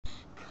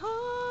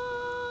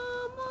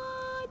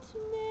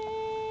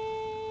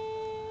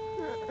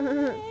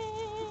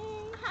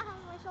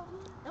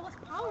That was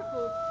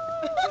powerful.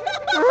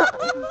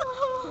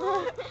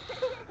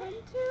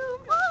 Into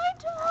my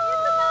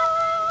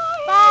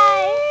dark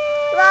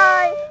Bye.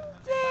 Bye.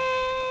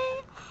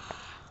 day,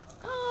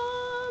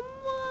 come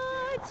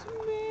what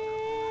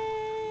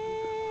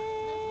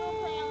Let's go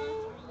play on may. the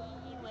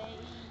freeway.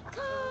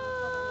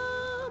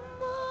 Come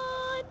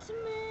what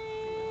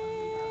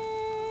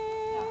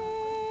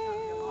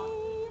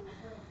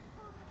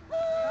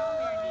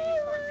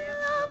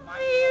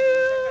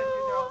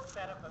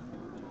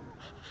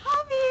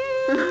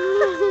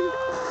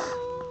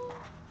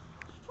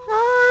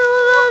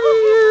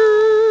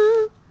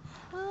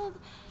world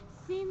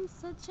seems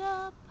such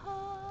a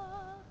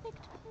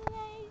perfect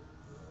place.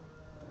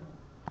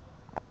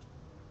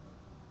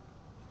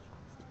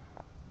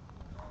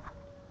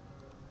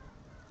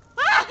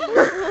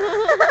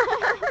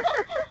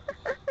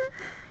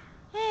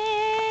 Hey,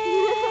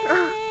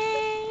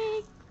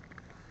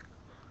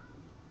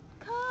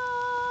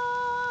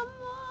 come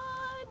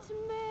what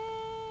may.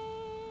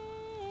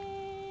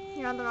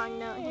 You're on the wrong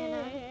note,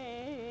 Hannah.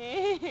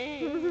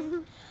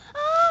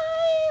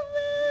 I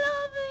will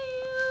love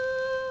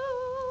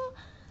you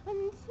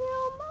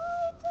until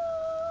my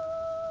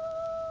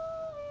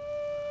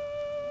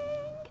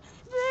dying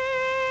day.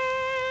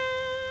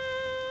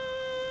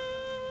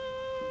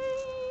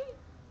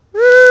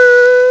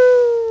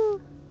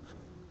 Woo!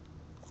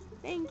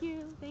 Thank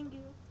you, thank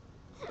you.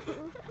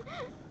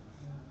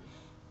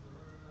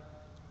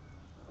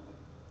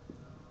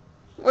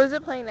 What is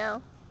it playing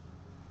now?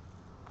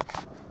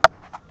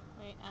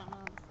 Wait, I don't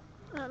know.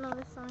 I don't know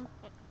this song.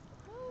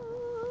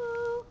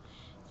 Ooh,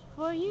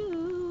 for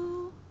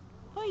you,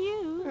 for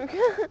you.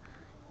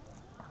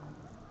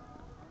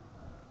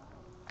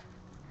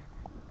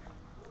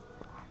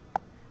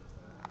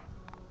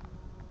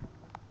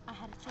 I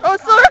had a Oh,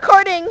 it's still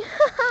recording.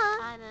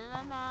 I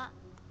don't know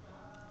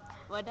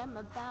what I'm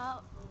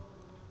about.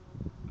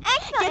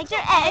 Get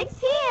your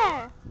eggs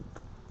here.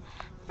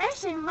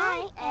 Fresh and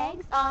my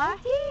eggs are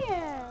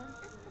here.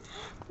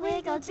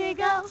 Wiggle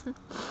jiggle,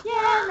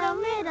 yellow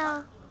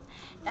middle.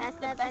 That's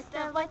the best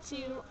of what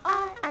you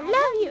are. I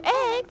love you,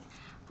 eggs.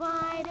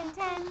 White and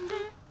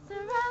tender,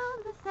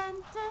 surround the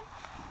center.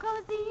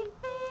 Cozy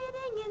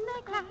fitting in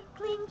the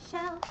crackling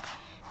shell.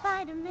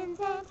 Vitamins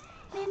and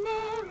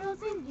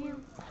minerals in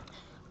you.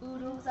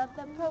 Oodles of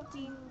the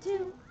protein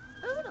too.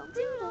 Oodle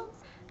doodles,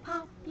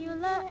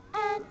 popular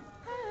and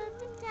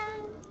perfect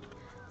and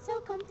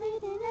so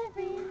complete in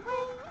every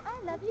way.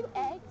 I love you,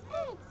 eggs.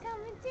 Eggs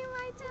come into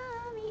my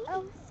tummy.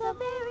 Oh, so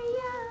very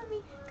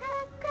yummy.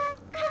 Crack, crack,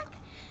 crack.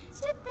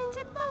 Chip and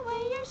chip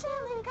away your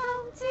shell and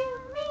come to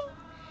me.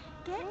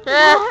 Get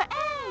more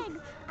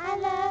eggs. I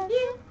love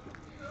you.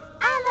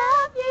 I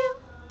love you.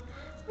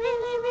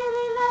 Really,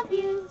 really love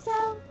you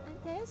so.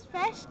 There's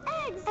fresh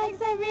eggs.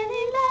 Eggs, I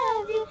really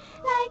love you.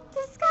 Like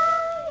the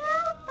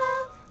sky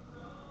above.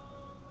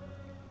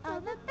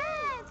 Oh, the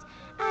birds.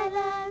 I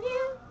love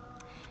you.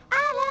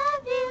 I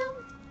love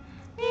you.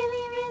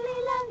 Really, really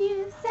love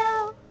you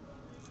so.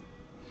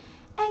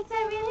 Eggs,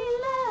 I really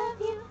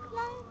love you.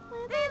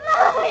 Really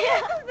love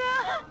you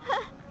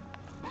so.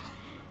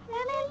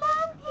 Really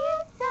love you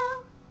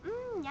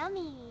so.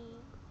 Yummy.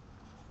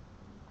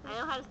 I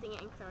know how to sing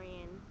it in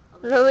Korean.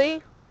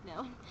 Really?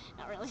 No,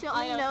 not really. She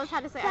only knows how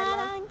to say I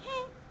love.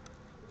 사랑해,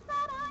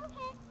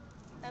 사랑해.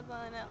 That's all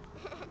I know.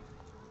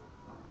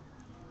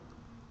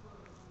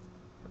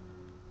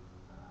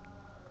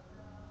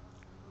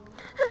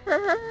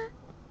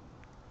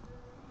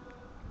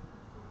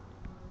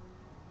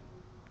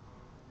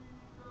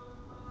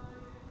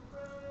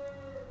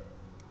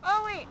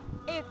 Oh wait,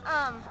 it's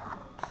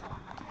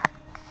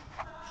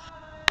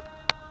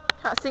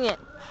Sing it.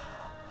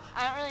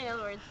 I don't really know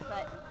the words,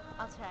 but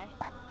I'll try.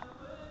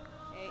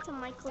 It's a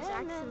Michael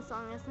Jackson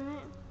song, isn't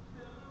it?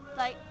 It's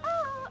like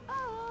oh,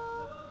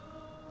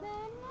 na,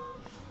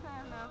 na.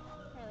 I don't know,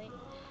 really.